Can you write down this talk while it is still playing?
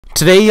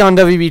Today on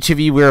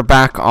WBTV, we're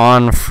back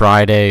on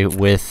Friday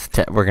with,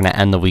 we're going to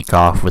end the week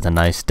off with a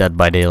nice Dead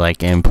by Daylight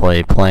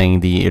gameplay,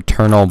 playing the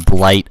Eternal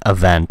Blight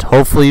event.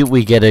 Hopefully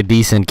we get a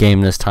decent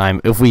game this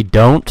time. If we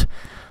don't,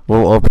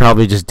 we'll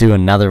probably just do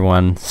another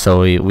one,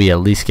 so we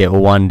at least get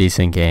one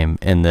decent game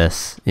in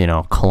this, you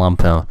know,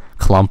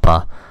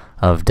 clumpa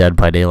of Dead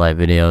by Daylight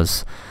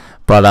videos.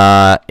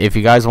 But if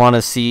you guys want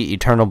to see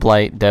Eternal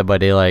Blight, Dead by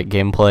Daylight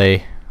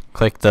gameplay,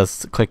 click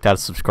that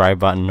subscribe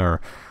button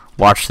or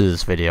watch through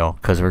this video,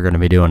 because we're going to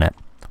be doing it.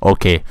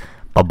 Okay,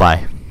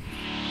 bye-bye.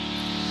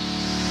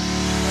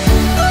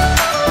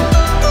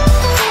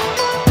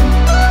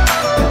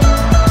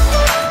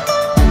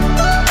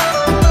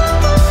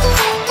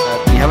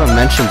 We haven't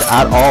mentioned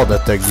at all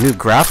that the new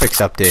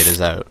graphics update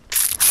is out.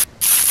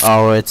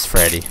 Oh, it's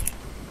Freddy.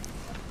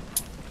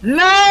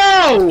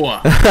 No!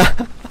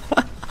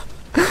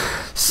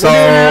 So we're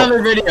doing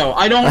another video.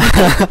 I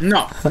don't.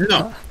 No.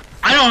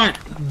 I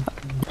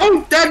don't.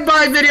 Both Dead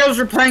by videos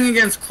are playing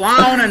against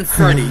Clown and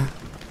Freddy.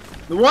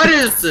 What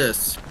is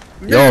this?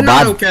 This Yo, is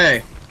not bud.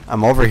 okay.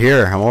 I'm over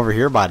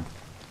here, bud.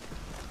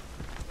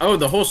 Oh,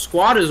 the whole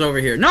squad is over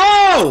here.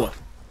 No!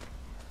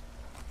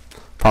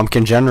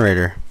 Pumpkin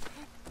generator.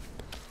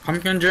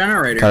 Pumpkin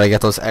generator. Gotta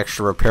get those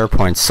extra repair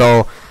points.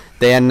 So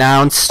they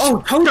announced.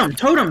 Oh,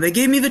 totem. They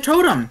gave me the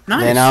totem.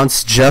 Nice. They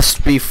announced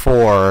just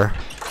before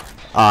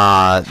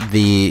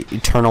the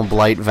Eternal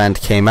Blight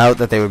event came out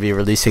that they would be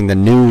releasing the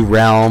new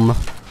realm,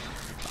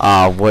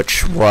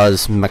 which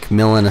was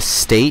Macmillan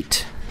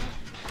Estate.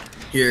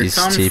 Here He's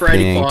comes TPing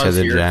Freddy Claus. to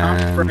the Here gen.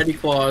 comes Freddy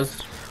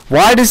Claus.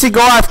 Why does he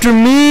go after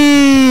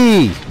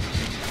me?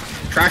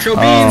 Trasho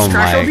beans. Oh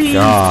Trasho my beans.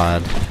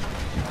 god.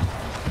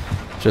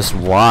 Just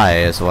why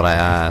is what I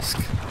ask.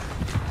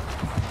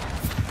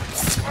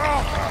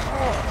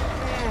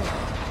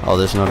 Oh,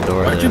 there's no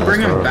door there. Why'd you bring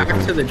There's him door back over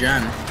to here. the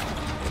gen?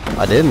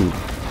 I didn't.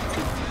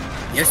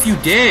 Yes, you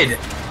did.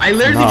 I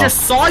literally No.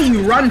 just saw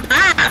you run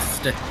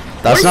past.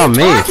 That's what are not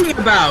you me. talking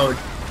about?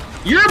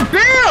 You're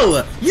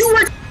Bill. You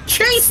were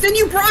chased and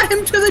you brought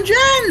him to the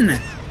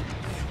gen.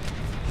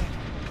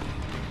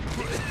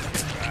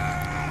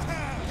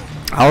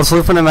 I was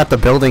looping him at the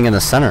building in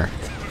the center.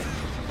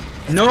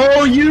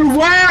 No, you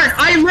weren't.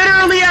 I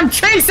literally am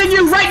chasing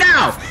you right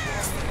now.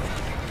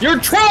 You're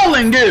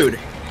trolling, dude.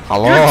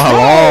 Hello, You're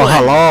hello, trolling.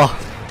 hello.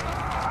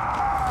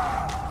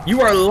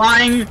 You are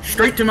lying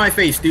straight to my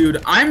face,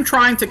 dude. I'm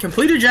trying to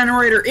complete a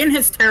generator in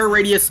his terror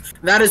radius.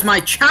 That is my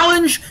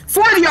challenge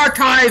for the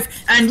archive,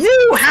 and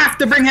you have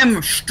to bring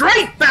him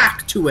straight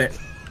back to it.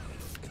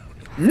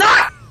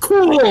 Not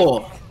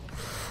cool.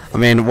 I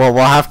mean, well,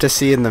 we'll have to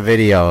see in the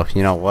video,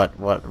 you know, what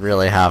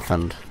really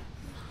happened.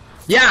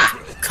 Yeah,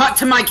 cut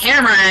to my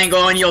camera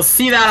angle and you'll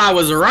see that I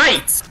was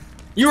right.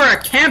 You were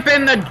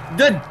camping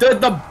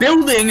the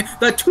building,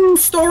 the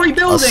two-story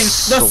building,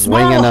 the swing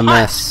small and a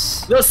hut.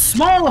 miss. The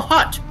small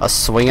hut. A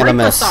swing and Right a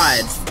miss.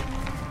 beside.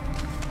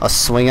 A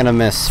swing and a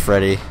miss,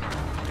 Freddy.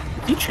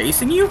 Is he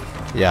chasing you?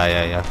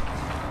 Yeah.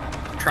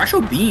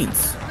 Trasho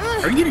beans.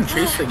 Are you getting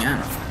chased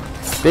again?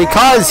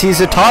 Because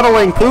he's a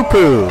toddling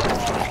poo-poo.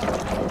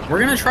 We're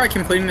gonna try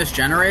completing this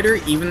generator,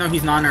 even though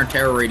he's not in our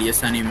terror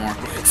radius anymore.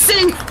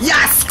 See?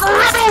 Ya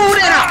screwed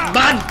it up,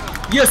 bud!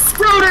 You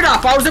screwed it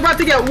up! I was about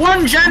to get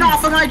one gen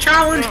off of my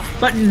challenge,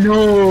 but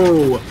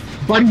no!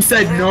 Buddy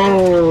said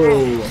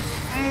no!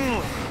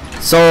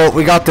 So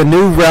we got the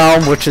new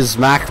realm, which is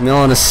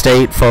Macmillan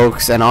Estate,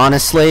 folks, and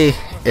honestly,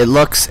 it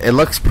looks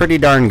pretty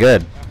darn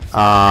good.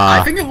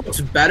 I think it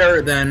looks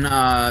better than,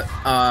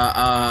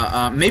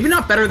 maybe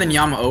not better than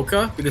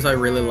Yamaoka, because I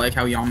really like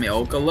how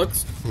Yamaoka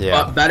looks,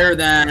 Yeah. but better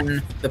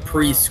than the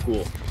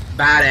preschool.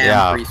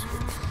 Badass preschool.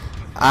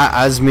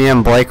 As me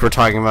and Blake were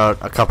talking about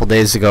a couple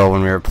days ago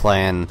when we were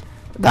playing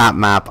that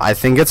map, I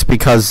think it's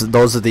because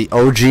those are the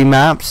OG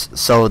maps,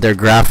 so their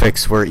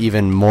graphics were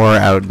even more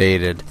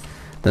outdated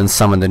than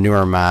some of the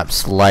newer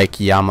maps, like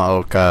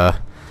Yamaoka,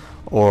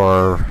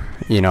 or,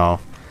 you know,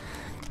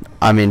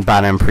 I mean,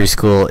 Batman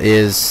Preschool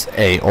is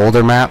a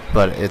older map,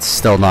 but it's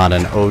still not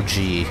an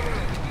OG.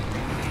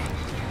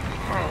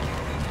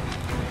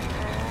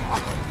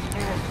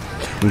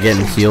 I'm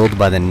getting healed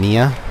by the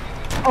Nia.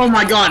 Oh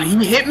my god,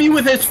 he hit me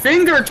with his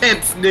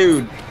fingertips,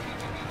 dude!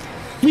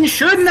 He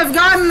shouldn't have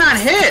gotten that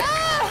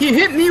hit! He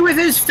hit me with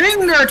his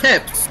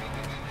fingertips!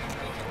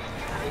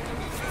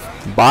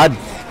 Bud.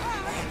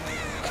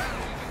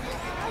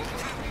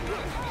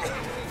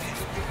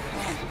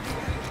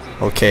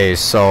 Okay,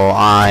 so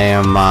I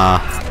am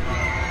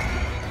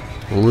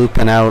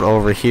looping out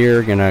over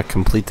here, gonna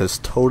complete this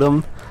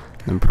totem,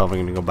 then probably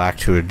gonna go back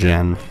to a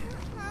gen.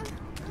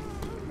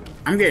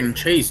 I'm getting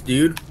chased,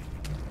 dude.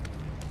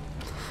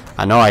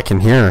 I know, I can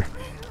hear.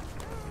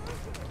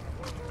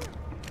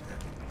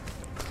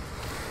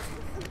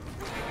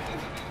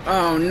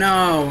 Oh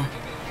no.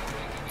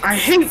 I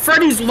hate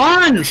Freddy's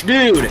lunge,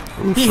 dude!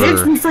 He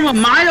hits me from a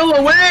mile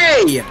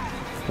away!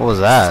 What was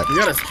that? You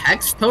got a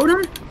hex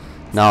totem?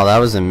 No, that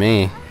wasn't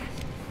me.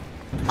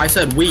 I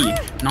said we,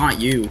 not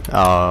you.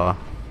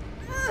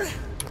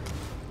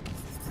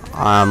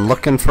 I'm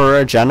looking for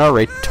a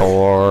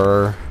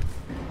generator.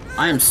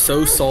 I am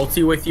so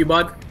salty with you,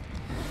 bud.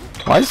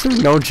 Why is there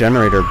no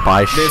generator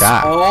by This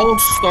shack? all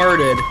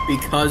started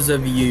because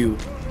of you.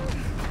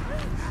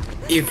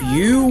 If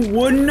you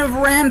wouldn't have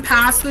ran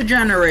past the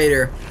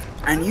generator,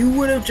 and you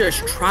would have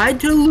just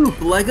tried to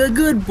loop like a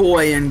good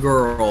boy and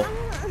girl.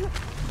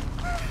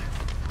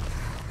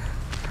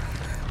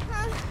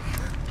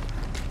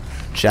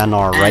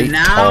 Generator. And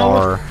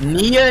now,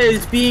 Nia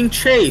is being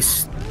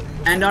chased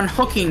and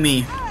unhooking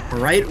me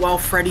right while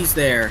Freddy's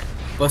there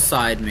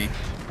beside me.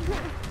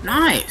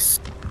 Nice.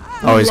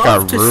 Oh, he's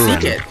got to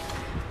ruined. see it.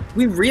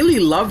 We really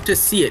love to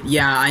see it.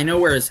 Yeah, I know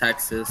where his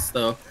hex is,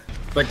 though.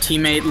 But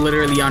teammate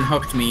literally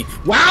unhooked me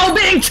while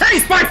being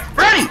chased by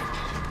Freddy!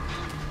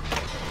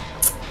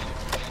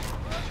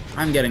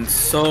 I'm getting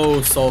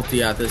so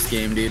salty at this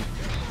game, dude.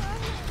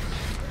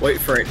 Wait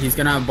for it. He's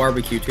gonna have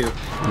barbecue, too.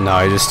 No,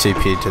 I just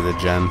TP'd to the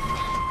gen.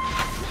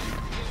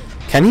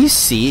 Can he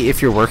see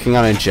if you're working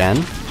on a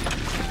gen?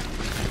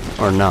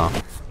 Or no?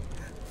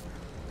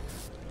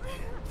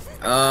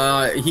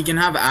 He can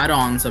have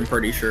add-ons, I'm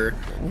pretty sure.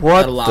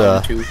 What that allow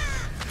the? him to.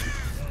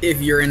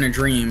 If you're in a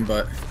dream,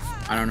 but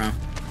I don't know.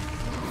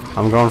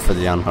 I'm going for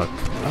the unhooked.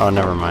 Oh,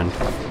 never mind.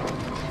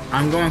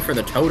 I'm going for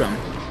the totem.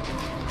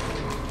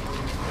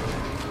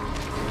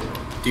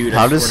 Dude,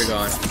 How I does-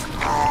 swear to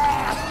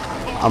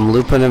God. I'm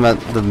looping him at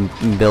the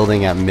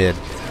building at mid.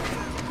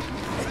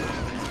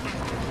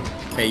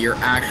 Okay, you're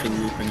actually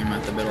looping him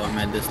at the middle of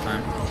med this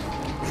time.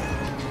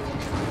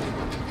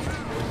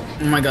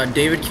 Oh my god,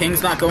 David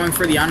King's not going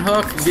for the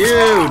unhook?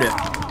 Dude!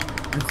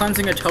 I'm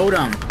cleansing a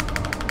totem.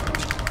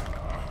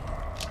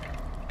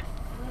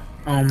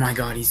 Oh my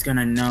god, he's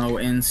gonna know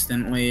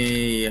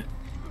instantly.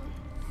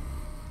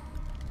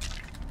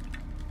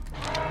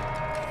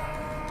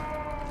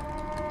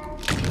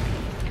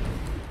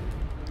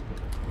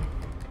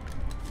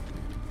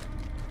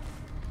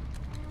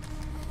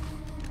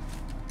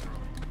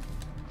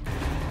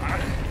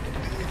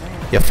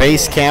 You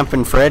face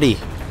camping Freddy.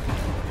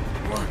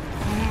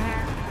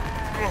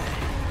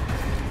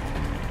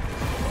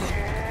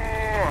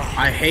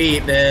 I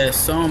hate this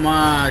so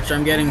much.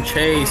 I'm getting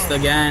chased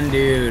again,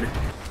 dude. These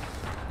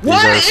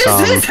What are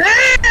is his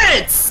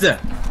hits?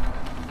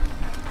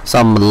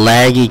 Some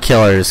laggy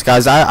killers.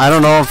 Guys, I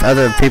don't know if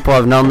other people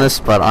have known this,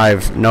 but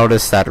I've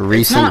noticed that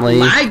recently.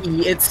 It's not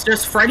laggy, it's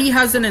just Freddy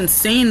has an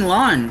insane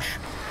lunge.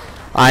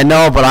 I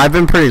know, but I've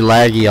been pretty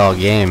laggy all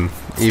game.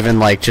 Even,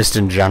 like, just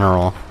in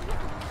general.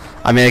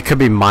 I mean, it could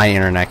be my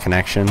internet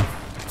connection.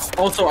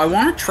 Also, I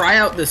want to try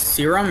out this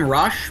serum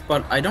rush,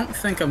 but I don't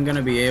think I'm going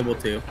to be able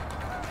to.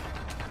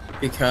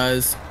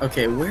 Because,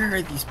 okay, where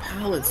are these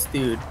pallets,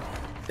 dude?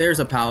 There's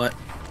a pallet.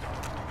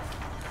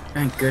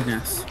 Thank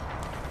goodness.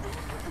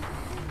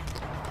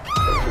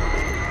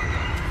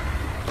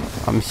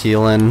 I'm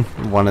healing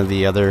one of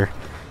the other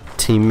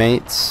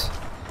teammates.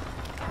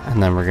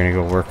 And then we're gonna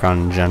go work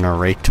on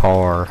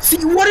generator.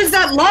 See, what is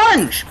that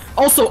lunge?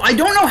 Also, I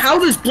don't know how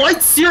this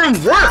Blight serum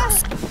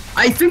works.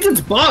 I think it's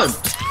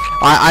bugged.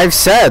 I've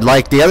said,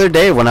 like, the other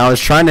day when I was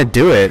trying to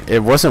do it, it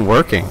wasn't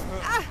working.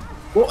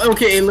 Well,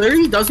 okay, it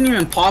literally doesn't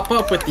even pop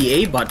up with the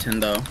A button,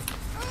 though.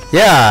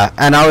 Yeah,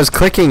 and I was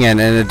clicking it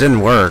and it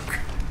didn't work.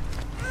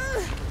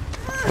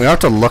 We have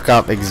to look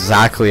up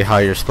exactly how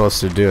you're supposed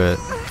to do it.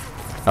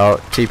 Oh,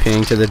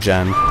 TPing to the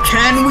gen.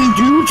 Can we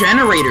do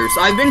generators?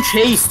 I've been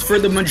chased for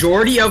the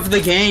majority of the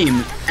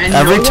game, and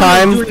Every no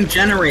time- one is doing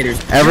generators.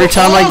 every You're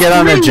time I all get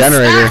on a three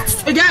generator,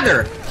 stacked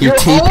together. he You're all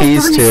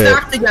TPs three to it.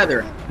 stacked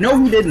together.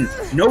 No, he didn't.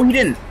 No, he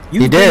didn't.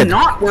 You've He been did.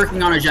 not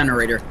working on a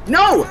generator.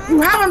 No,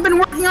 you haven't been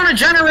working on a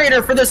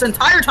generator for this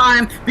entire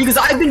time because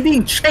I've been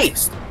being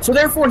chased. So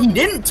therefore, he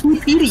didn't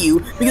TP to you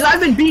because I've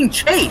been being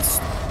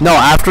chased. No,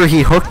 after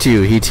he hooked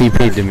you, he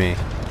TP'd to me.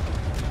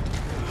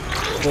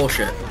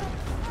 Bullshit.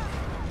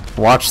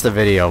 Watch the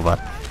video, but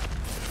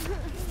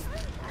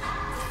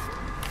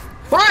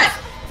What?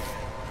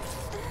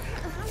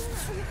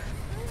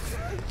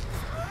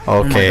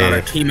 Oh my god, okay.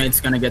 our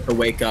teammate's gonna get the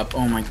wake up.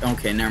 Oh my,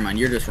 okay, never mind.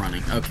 You're just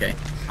running. Okay,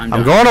 I'm done.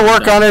 I'm going to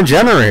work on a I'm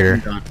generator.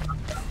 done.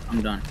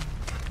 I'm done.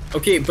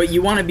 Okay, but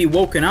you want to be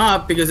woken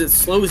up because it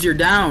slows you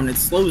down. It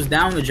slows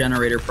down the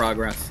generator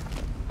progress.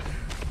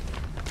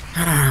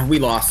 We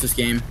lost this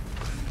game.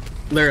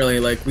 Literally,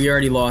 like, we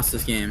already lost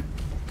this game.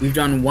 We've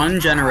done one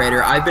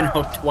generator. I've been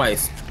hooked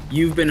twice.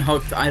 You've been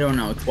hooked, I don't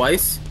know,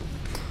 twice?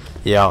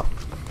 Yeah.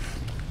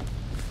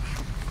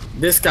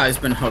 This guy's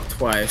been hooked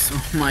twice.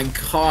 Oh my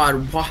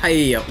god,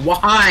 why?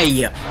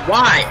 Why?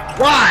 Why?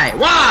 Why?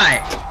 Why?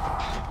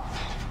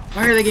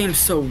 Why are the games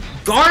so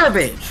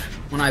garbage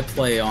when I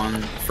play on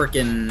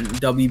frickin'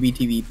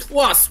 WBTV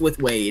Plus with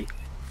Wade?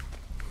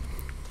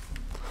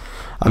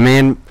 I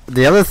mean,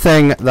 the other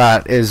thing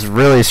that is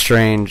really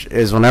strange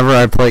is whenever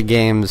I play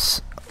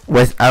games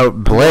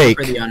without Blake,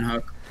 For the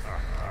unhook.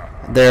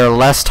 they're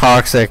less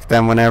toxic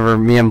than whenever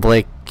me and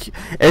Blake.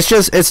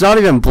 It's not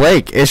even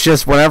Blake. It's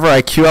just whenever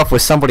I queue up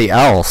with somebody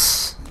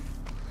else.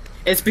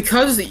 It's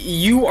because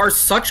you are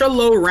such a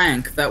low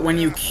rank that when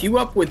you queue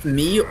up with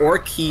me or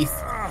Keith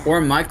or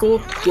Michael,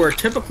 who are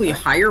typically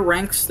higher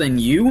ranks than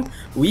you,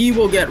 we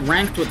will get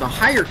ranked with a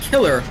higher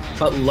killer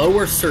but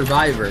lower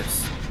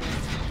survivors.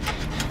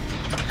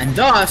 And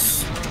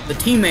thus, the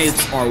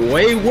teammates are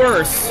way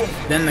worse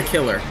than the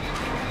killer.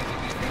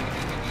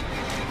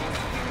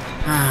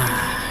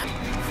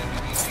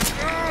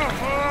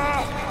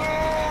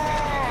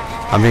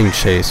 I'm being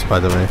chased, by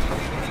the way.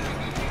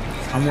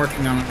 I'm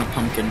working on a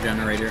pumpkin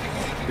generator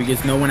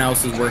because no one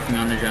else is working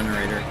on a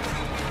generator.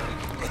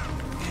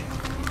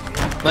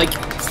 Like,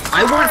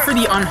 I went for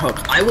the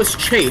unhook. I was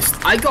chased.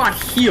 I got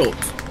healed.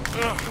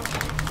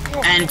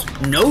 And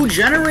no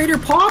generator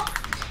pop?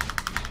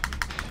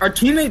 Our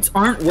teammates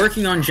aren't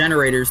working on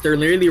generators. They're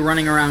literally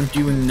running around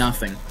doing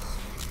nothing.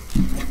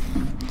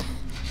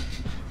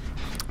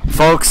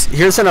 Folks,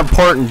 here's an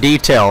important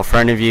detail for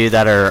any of you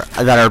that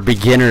are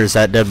beginners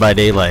at Dead by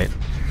Daylight.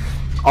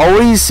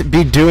 Always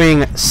be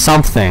doing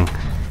something.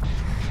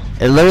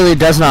 It literally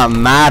does not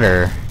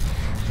matter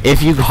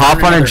if you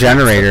hop on a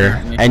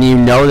generator and you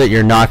know that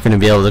you're not going to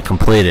be able to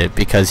complete it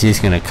because he's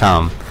going to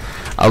come.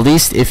 At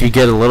least if you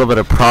get a little bit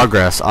of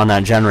progress on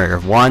that generator.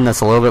 One,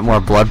 that's a little bit more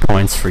blood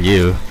points for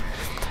you.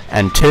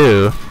 And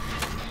two,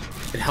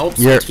 it helps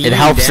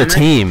the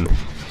team.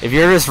 If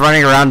you're just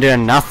running around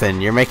doing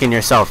nothing, you're making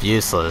yourself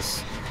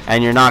useless.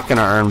 And you're not going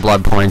to earn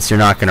blood points, you're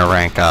not going to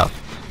rank up.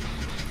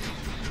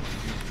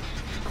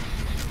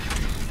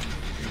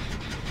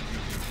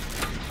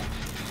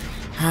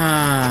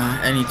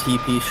 Any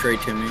TP straight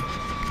to me.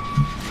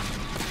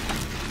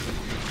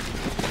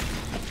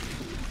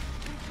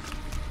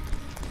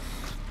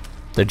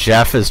 The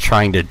Jeff is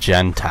trying to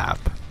gen tap.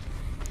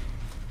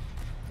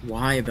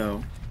 Why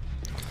though?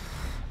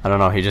 I don't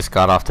know, he just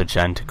got off the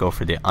gen to go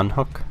for the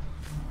unhook.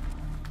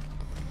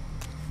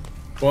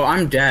 Well,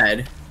 I'm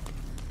dead.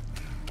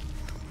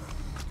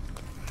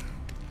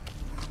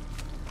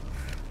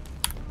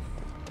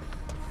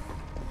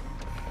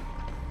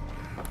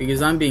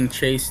 Because I'm being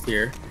chased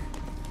here.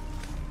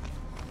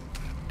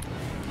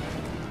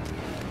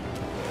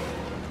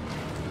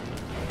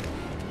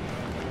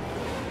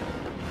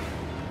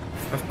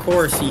 Of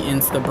course he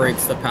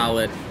insta-breaks the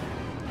pallet.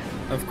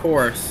 Of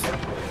course.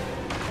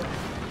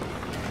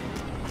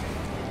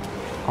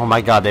 Oh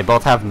my god, they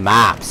both have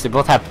maps. They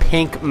both have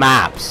pink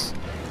maps.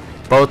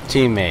 Both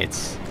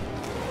teammates.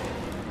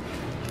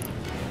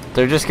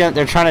 They're trying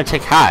to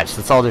take hatch.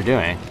 That's all they're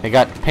doing. They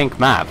got pink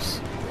maps.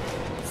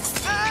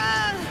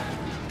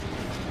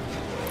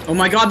 Oh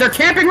my god, they're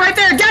camping right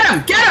there! Get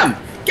him! Get him!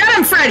 Get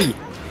him, Freddy!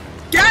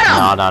 Get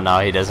him! No,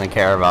 he doesn't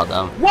care about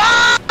them.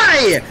 Why?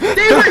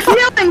 They were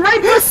healing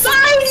right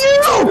beside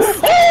you!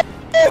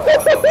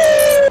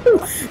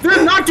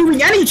 They're not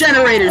doing any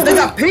generators. They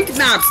got pink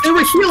maps. They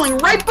were healing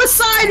right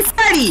beside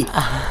Freddy.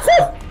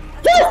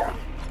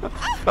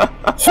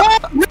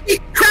 Holy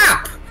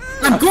crap!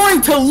 I'm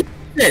going to lose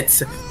it.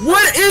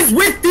 What is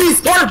with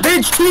these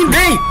garbage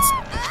teammates?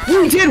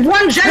 We did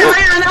one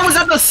generator and that was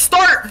at the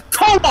start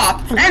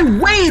co-op.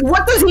 And Wade,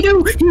 what does he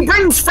do? He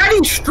brings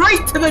Freddy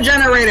straight to the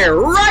generator,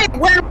 right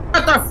where we're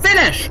at the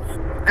finish.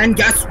 And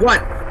guess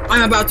what?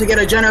 I'm about to get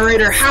a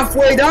generator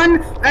halfway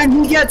done, and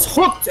he gets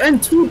hooked and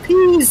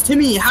TPs to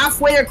me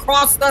halfway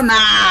across the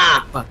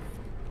map.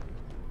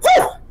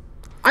 Whew!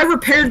 I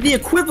repaired the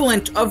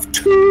equivalent of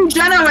 2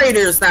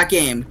 generators that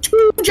game.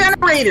 2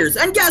 generators.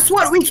 And guess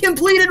what? We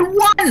completed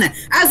 1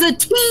 as a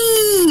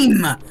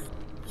team.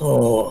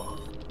 Oh.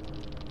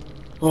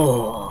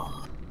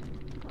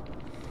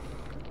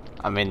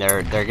 I mean,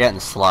 they're getting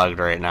slugged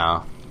right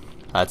now.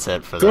 That's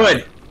it for them.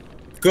 Good.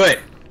 Good.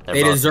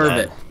 They deserve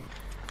dead. it.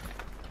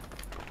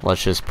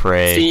 Let's just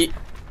pray. See,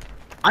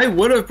 I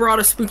would have brought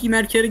a spooky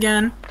med kit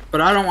again, but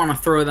I don't want to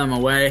throw them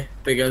away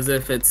because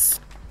if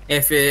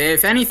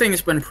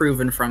anything's been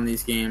proven from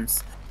these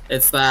games,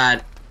 it's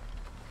that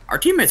our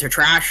teammates are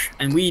trash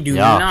and we do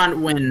not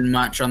win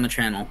much on the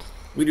channel.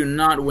 We do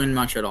not win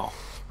much at all.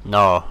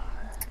 No.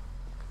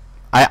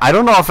 I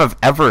don't know if I've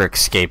ever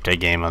escaped a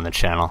game on the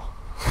channel.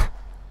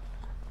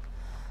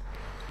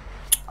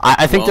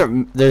 I think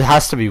there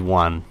has to be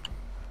one.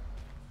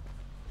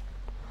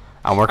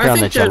 I'm working on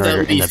the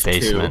generator in the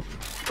basement.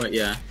 2, but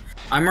yeah.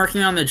 I'm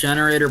working on the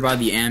generator by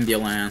the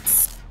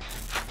ambulance.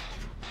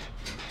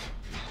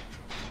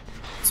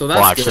 So that's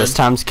Watch, good. this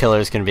time's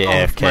killer's gonna be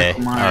AFK.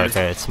 Oh,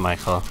 okay, it's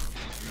Michael.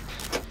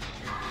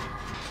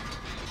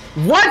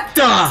 What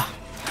the?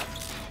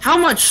 How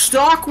much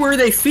stock were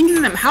they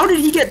feeding them? How did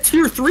he get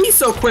tier 3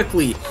 so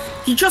quickly?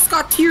 He just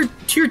got tier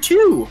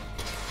 2.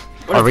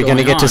 Are we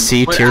gonna get to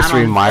see tier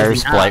 3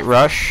 Myers Blight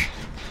Rush?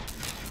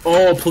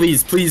 Oh,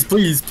 please, please,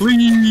 please,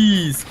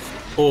 please!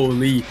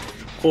 Holy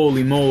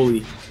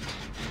moly.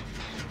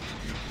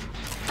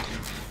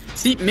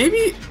 See,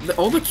 maybe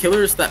all the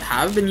killers that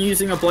have been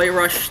using a Blight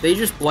Rush, they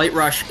just Blight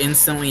Rush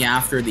instantly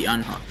after the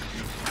unhook.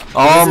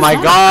 Oh my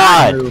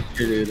god!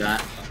 To do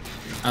that.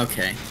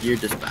 Okay, you're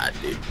just bad,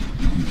 dude.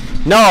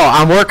 No,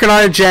 I'm working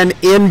on a gen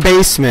in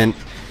basement.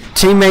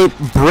 Teammate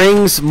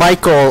brings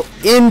Michael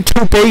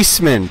into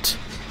basement.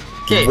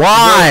 Okay.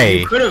 Why?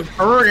 You could have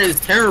heard his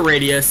terror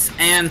radius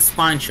and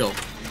spine chill.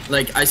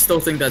 Like, I still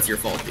think that's your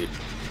fault, dude.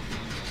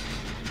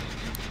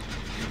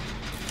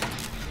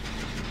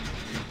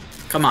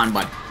 Come on,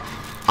 bud.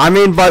 I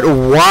mean, but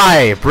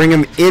why bring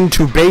him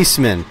into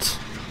basement?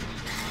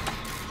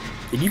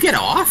 Did you get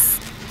off?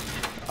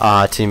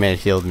 Teammate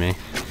healed me.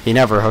 He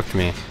never hooked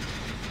me.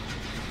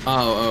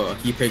 Oh,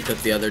 he picked up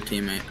the other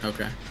teammate.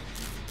 Okay.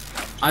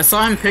 I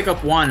saw him pick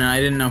up one, and I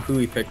didn't know who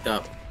he picked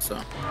up, so.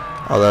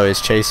 Although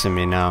he's chasing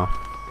me now.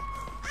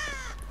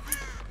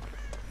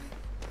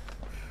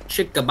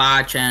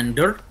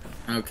 Chickabachander.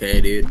 Okay,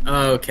 dude.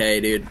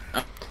 Okay, dude.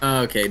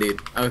 Okay, dude.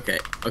 Okay.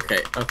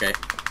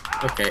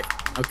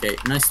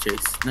 Nice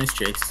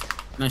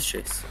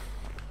chase.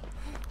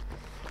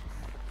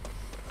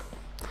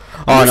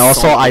 Oh, and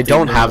also, I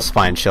don't have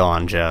spine chill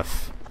on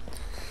Jeff.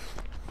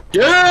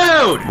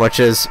 Dude! Which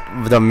is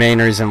the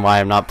main reason why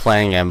I'm not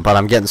playing him, but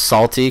I'm getting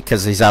salty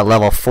because he's at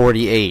level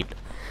 48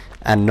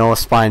 and no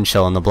spine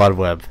chill in the blood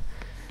web.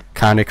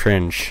 Kinda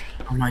cringe.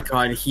 Oh my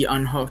god, he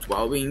unhooked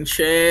while being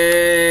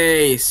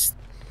chased.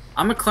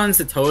 I'm gonna cleanse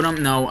the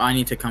totem. No, I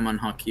need to come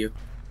unhook you.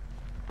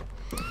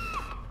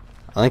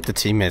 I think the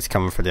teammate's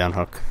coming for the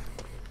unhook.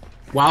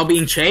 While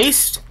being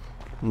chased?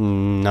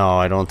 No,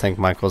 I don't think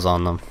Michael's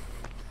on them.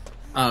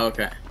 Oh,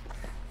 okay.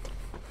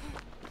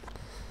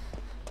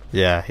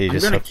 Yeah, he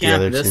just hooked the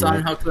other teammate. This teammate.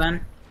 unhook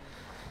then.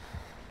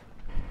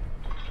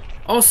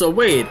 Also,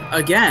 wait,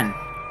 again.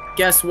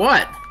 Guess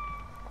what?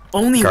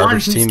 Only Garbage one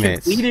who's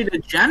teammates. completed a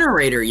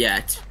generator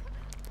yet.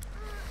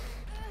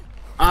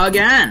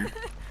 Again.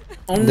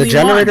 Only The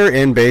generator one.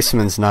 in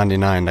basement's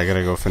 99. I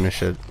gotta go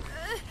finish it.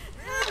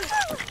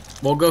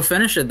 We'll go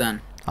finish it then.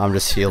 I'm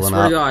just I healing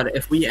swear to up. God,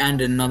 if we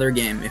end another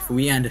game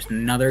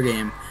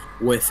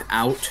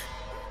without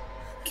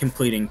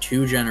completing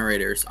 2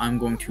 generators, I'm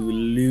going to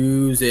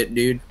lose it,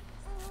 dude.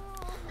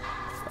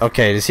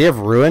 Okay, does he have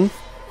ruin?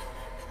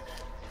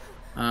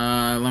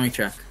 Let me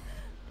check.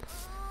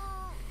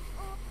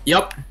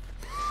 Yup.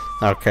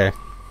 Okay.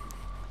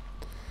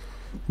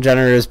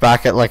 Generator's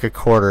back at like a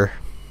quarter.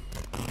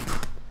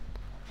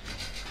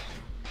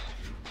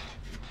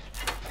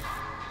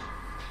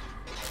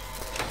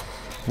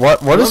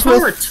 What is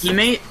Our with...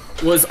 teammate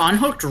was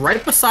unhooked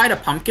right beside a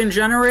pumpkin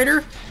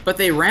generator, but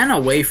they ran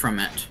away from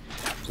it.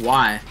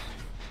 Why?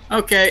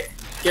 Okay,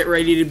 get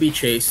ready to be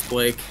chased,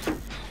 Blake.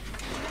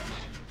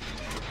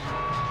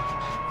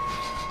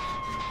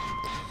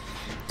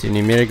 Do you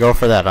need me to go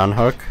for that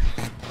unhook?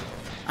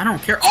 I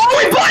don't care. Oh,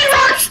 he blight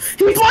rushed!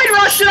 He blight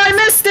rushed and I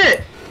missed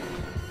it!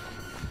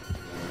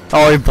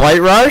 Oh, he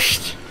blight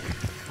rushed?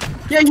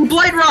 Yeah, he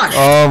blight rushed!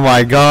 Oh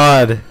my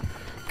god.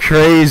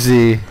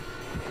 Crazy.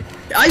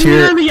 I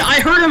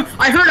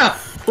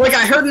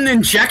heard an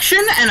injection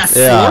and a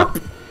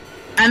slurp,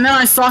 and then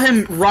I saw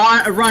him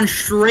run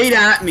straight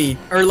at me,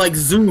 or like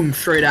zoom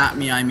straight at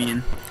me. I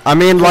mean,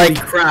 like,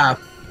 holy crap!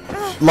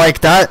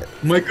 Like that.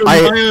 Michael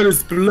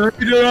Myers, blight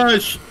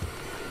rush.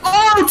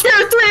 Oh,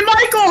 tier 3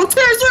 Michael!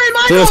 Tier 3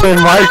 Michael! Tier 3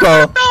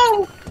 Michael!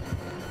 No!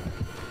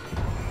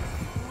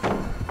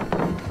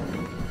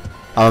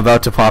 I'm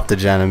about to pop the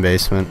gen in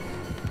basement.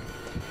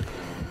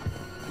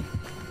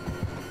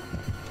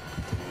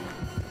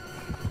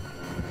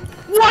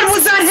 What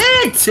was that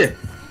hit?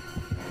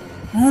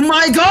 Oh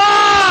my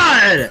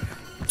god!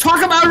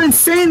 Talk about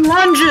insane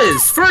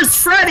lunges! First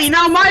Freddy,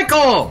 now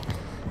Michael!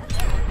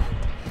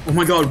 Oh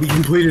my god, we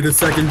completed a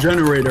second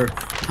generator.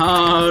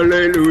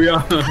 Hallelujah.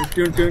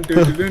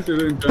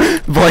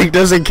 Blake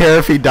doesn't care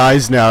if he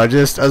dies now,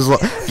 just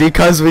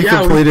because we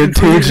completed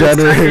 2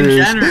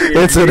 generators.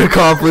 It's an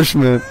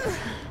accomplishment.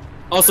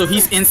 Also,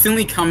 he's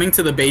instantly coming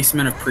to the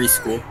basement of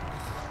preschool.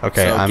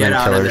 Okay, so I'm get in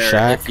out Killer of there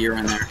Shack. if you're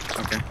in there.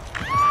 Okay.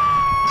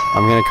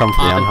 I'm gonna come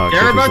for the unhook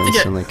They're if about he's to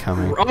instantly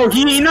coming. Oh, no,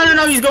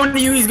 he's going to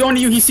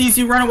you, He sees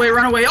you, run away.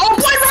 Oh,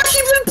 blight rush, he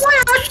just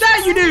blight rushed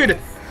at you, dude!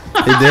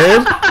 He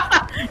did?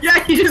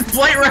 Yeah, he just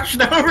blight rushed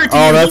over to you.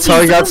 Oh, that's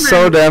how he got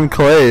so damn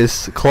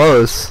close.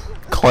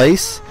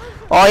 Clace?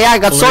 Oh yeah, I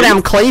got so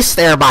damn close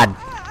there, bud.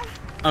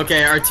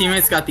 Okay, our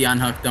teammates got the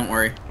unhook, don't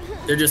worry.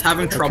 They're just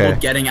having trouble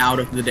getting out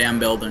of the damn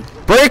building.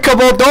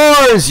 Breakable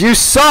doors, you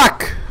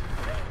suck!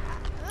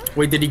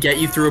 Wait, did he get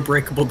you through a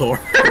breakable door?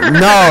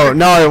 No,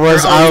 it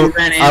was,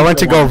 I went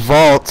to go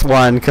vault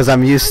one, because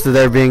I'm used to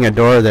there being a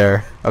door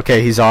there.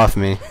 Okay, he's off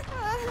me.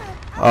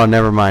 Oh,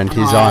 never mind,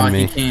 he's on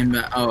me. He came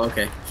back. Oh,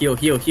 okay. Heal,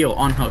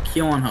 unhook,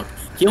 heal,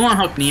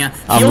 unhook, Nia.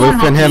 I'm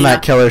looping him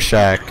at Killer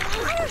Shack.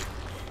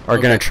 Or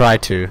gonna try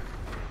to.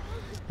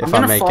 If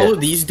I'm I make gonna follow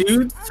it. these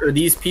dudes, or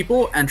these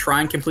people, and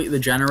try and complete the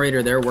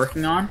generator they're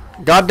working on.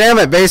 God damn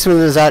it, basement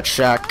is at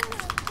Shack.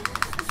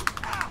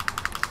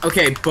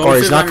 Okay, Or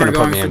he's not gonna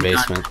put me in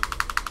basement.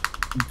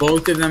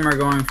 Both of them are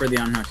going for the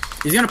unhook.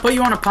 He's gonna put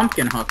you on a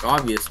pumpkin hook,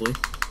 obviously.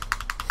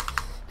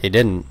 He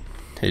didn't.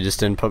 He just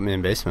didn't put me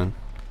in basement.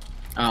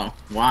 Oh,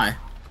 why?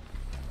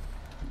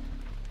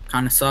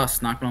 Kinda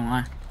sus, not gonna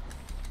lie.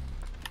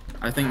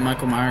 I think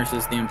Michael Myers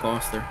is the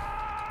imposter.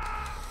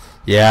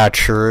 Yeah,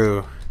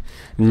 true.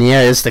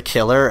 Nia is the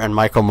killer and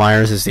Michael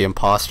Myers is the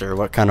imposter.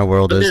 What kind of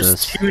world is There's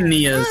this? 2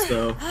 Nias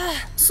though,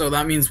 so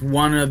that means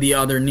one of the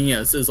other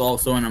Nias is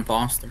also an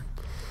imposter.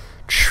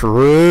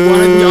 True.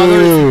 One of the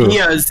other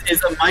Nias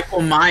is a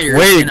Michael Myers.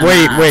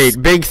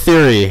 Wait. Big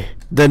theory.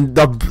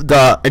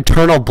 The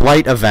Eternal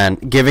Blight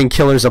event, giving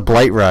killers a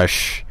blight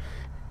rush,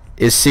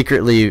 is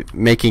secretly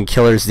making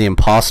killers the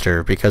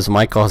imposter because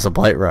Michael has a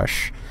blight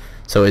rush.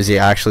 So is he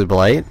actually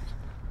blight?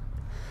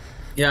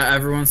 Yeah,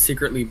 everyone's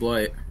secretly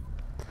blight.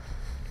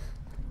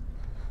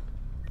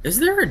 Is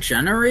there a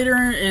generator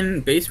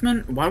in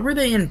basement? Why were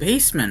they in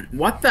basement?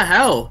 What the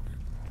hell?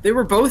 They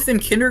were both in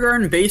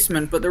kindergarten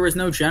basement, but there was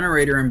no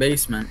generator in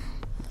basement.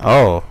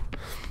 Oh.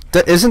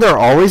 Isn't there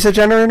always a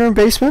generator in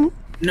basement?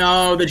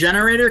 No, the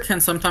generator can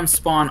sometimes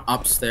spawn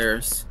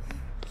upstairs.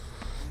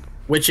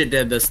 Which it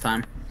did this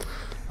time.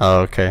 Oh,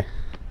 okay.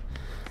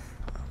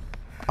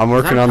 I'm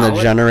working on the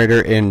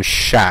generator in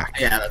shack.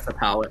 Yeah, that's a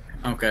pallet.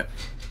 Okay.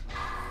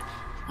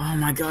 Oh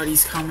my god,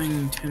 he's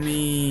coming to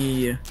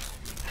me.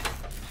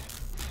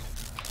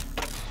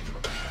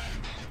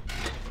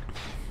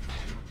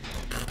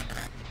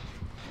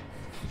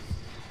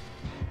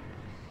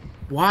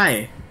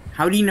 Why?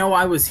 How do you know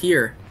I was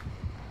here?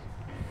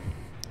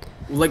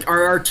 Like,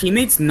 are our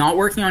teammates not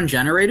working on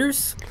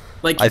generators?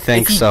 Like, I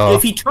think so.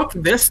 If he took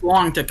this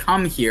long to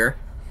come here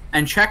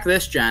and check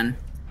this gen,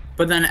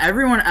 but then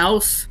everyone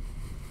else,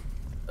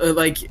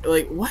 like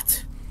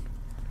what?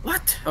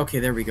 What? Okay,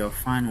 there we go.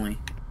 Finally,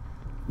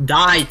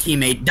 die,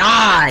 teammate,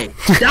 die,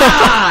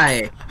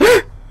 die.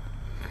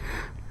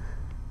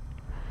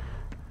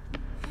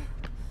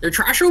 They're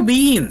trasho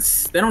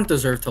beans. They don't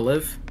deserve to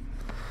live.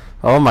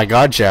 Oh my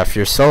god, Jeff,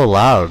 you're so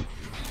loud.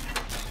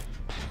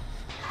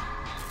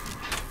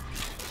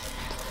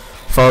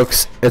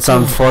 Folks, it's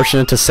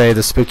unfortunate to say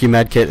the spooky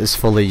medkit is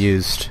fully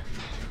used.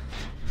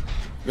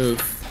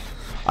 Oof.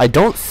 I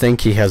don't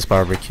think he has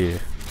barbecue.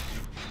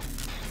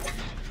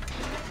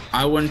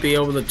 I wouldn't be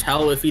able to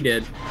tell if he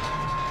did.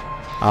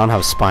 I don't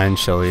have spine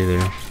chill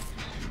either.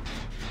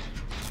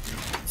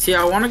 See,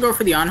 I want to go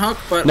for the unhook,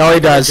 but no, he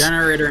does.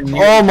 Generator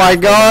oh my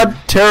god,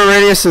 Terror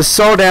Radius is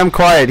so damn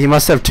quiet. He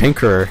must have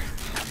Tinkerer.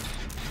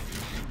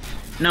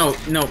 No,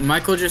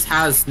 Michael just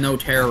has no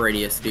terror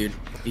radius, dude.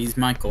 He's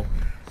Michael.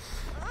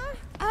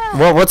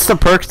 Well, what's the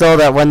perk though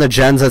that when the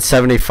gen's at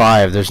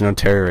 75, there's no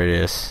terror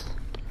radius?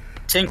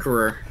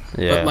 Tinkerer.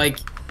 Yeah. But like,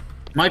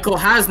 Michael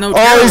has no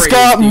terror radius. Oh, he's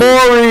got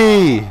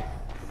Maury!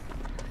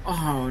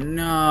 Oh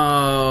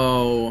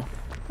no.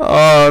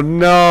 Oh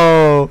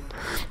no.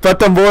 But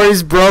the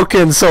Maury's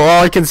broken, so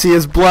all I can see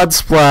is blood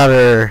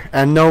splatter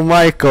and no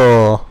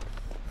Michael.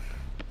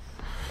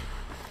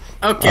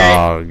 Okay,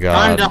 oh, God.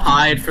 Time to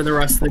hide for the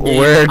rest of the game.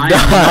 We're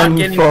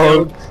done,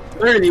 folks.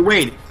 Literally,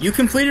 wait. You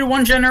completed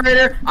 1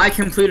 generator, I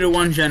completed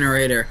 1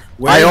 generator.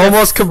 I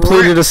almost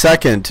completed a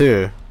second,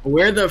 too.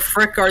 Where the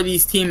frick are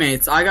these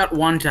teammates? I got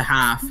 1 to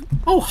half.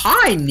 Oh,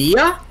 hi,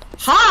 Nia.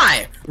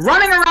 Hi!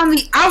 Running around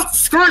the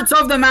outskirts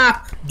of the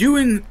map,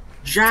 doing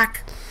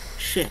jack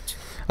shit.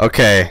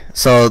 Okay,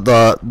 so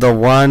the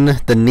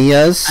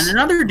Nias and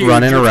another dude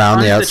running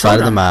around the outside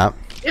of the map.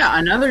 Yeah,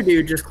 another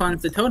dude just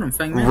cleansed the totem.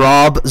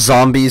 Rob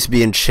zombies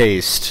being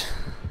chased.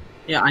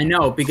 Yeah, I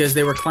know, because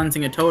they were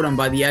cleansing a totem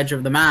by the edge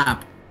of the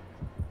map.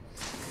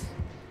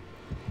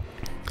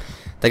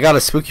 They got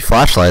a spooky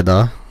flashlight,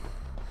 though.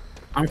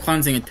 I'm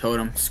cleansing a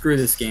totem. Screw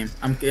this game.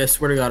 I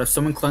swear to God, if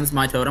someone cleansed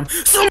my totem...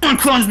 SOMEONE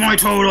CLEANSE MY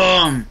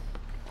TOTEM!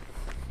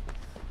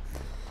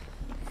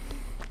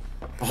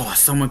 Oh,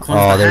 someone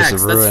cleansed my there's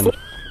hex. a ruin.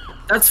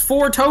 That's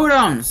 4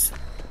 totems!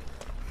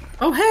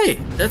 Oh, hey,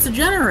 that's a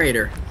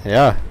generator.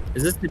 Yeah.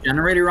 Is this the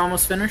generator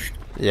almost finished?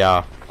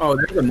 Yeah. Oh,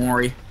 there's a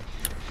Mori.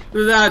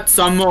 That's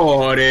a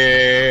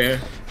Mori.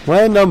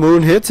 When the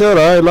moon hits your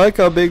eye like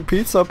a big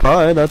pizza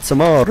pie, that's a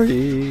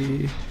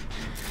Mori.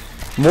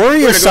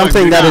 Mori is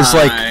something that is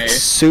like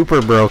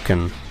super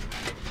broken.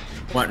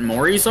 What,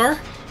 Moris are?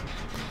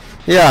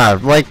 Yeah,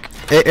 like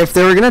if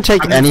they were gonna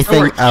take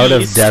anything out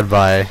of Dead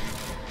by.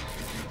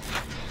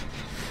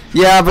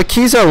 Yeah, but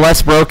keys are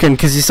less broken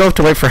because you still have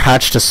to wait for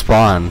hatch to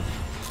spawn.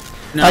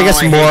 No, I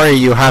guess Mori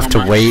you have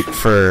to wait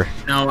for.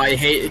 No, I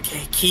hate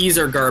keys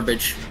are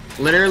garbage.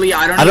 Literally,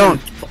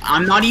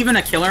 I'm not even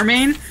a killer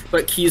main,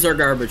 but keys are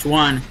garbage.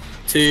 1,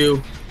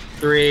 2,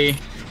 3.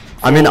 4,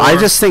 I mean, I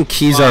just think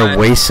keys are a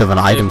waste of an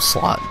item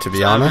slot, to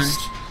be honest.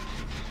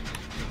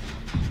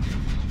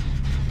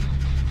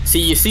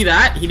 See, you see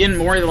that? He didn't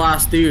Mori the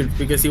last dude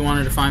because he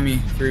wanted to find me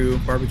through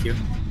barbecue.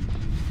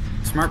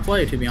 Smart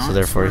play, to be honest. So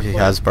therefore, he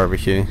has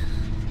barbecue.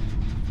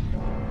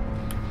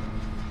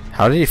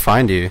 How did he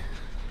find you?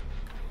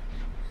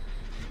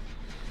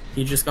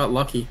 He just got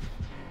lucky.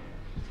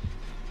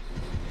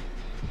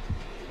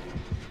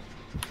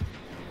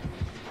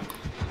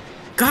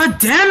 God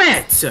damn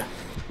it!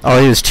 Oh,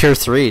 he was tier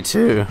 3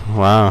 too.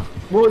 Wow.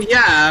 Well,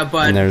 yeah,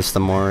 but... And there's the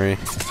Mori.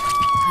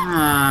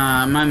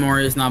 My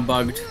Mori is not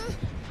bugged.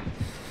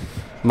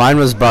 Mine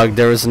was bugged.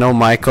 There was no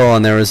Michael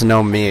and there was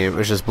no me. It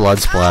was just blood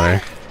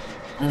splatter.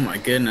 Oh my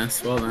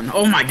goodness. Well then.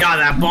 Oh my god,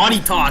 that body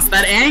toss!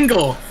 That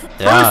angle!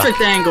 Yeah.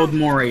 Perfect angled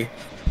Mori.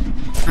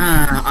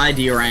 I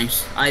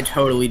deranked. I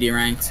totally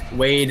deranked.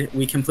 Wade,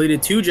 we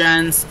completed 2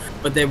 gens,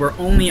 but they were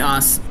only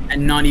us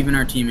and not even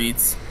our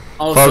teammates.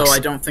 Also, Folks, I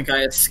don't think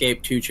I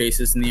escaped 2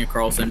 chases in the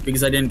Carlson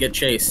because I didn't get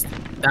chased.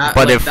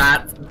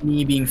 That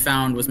me being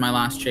found was my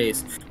last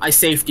chase. I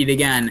safetied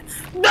again.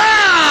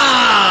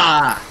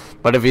 Ah!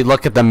 But if you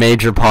look at the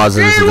major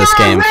positives of this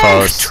game,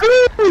 folks,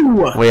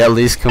 we at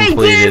least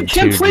completed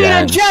 2 gens.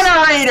 A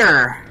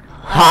generator!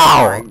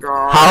 How? Oh my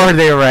God. How are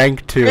they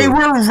ranked 2? They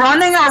were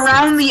running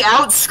around the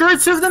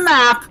outskirts of the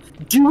map,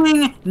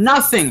 doing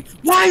nothing.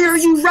 Why are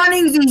you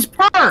running these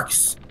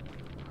perks?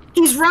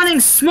 He's running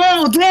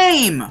small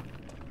game.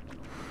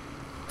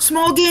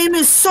 Small game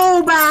is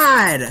so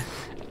bad.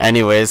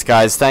 Anyways,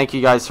 guys, thank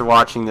you guys for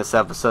watching this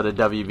episode of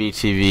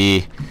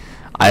WBTV.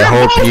 I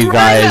hope you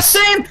guys. The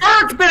same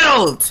perk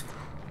build.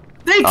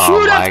 They queued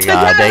oh up my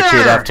together. God, they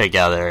queued up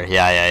together.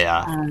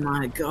 Yeah. Oh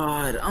my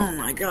God. Oh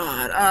my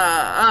God.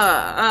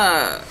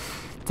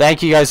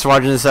 Thank you guys for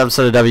watching this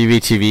episode of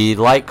WBTV.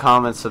 Like,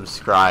 comment,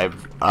 subscribe.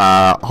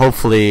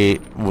 Hopefully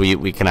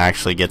we can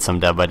actually get some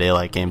Dead by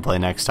Daylight gameplay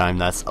next time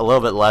that's a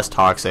little bit less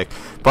toxic.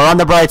 But on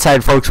the bright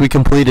side, folks, we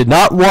completed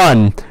not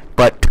 1,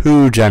 but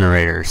 2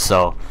 generators.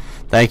 So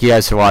thank you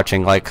guys for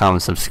watching. Like,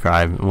 comment,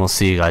 subscribe, and we'll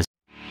see you guys.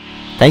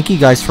 Thank you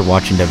guys for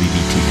watching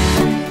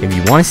WBTV. If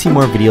you want to see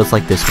more videos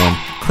like this one,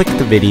 click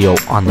the video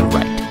on the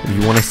right. If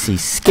you want to see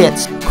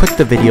skits, click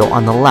the video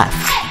on the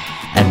left.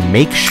 And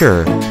make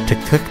sure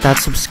to click that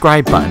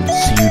subscribe button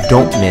so you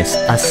don't miss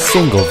a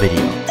single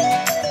video.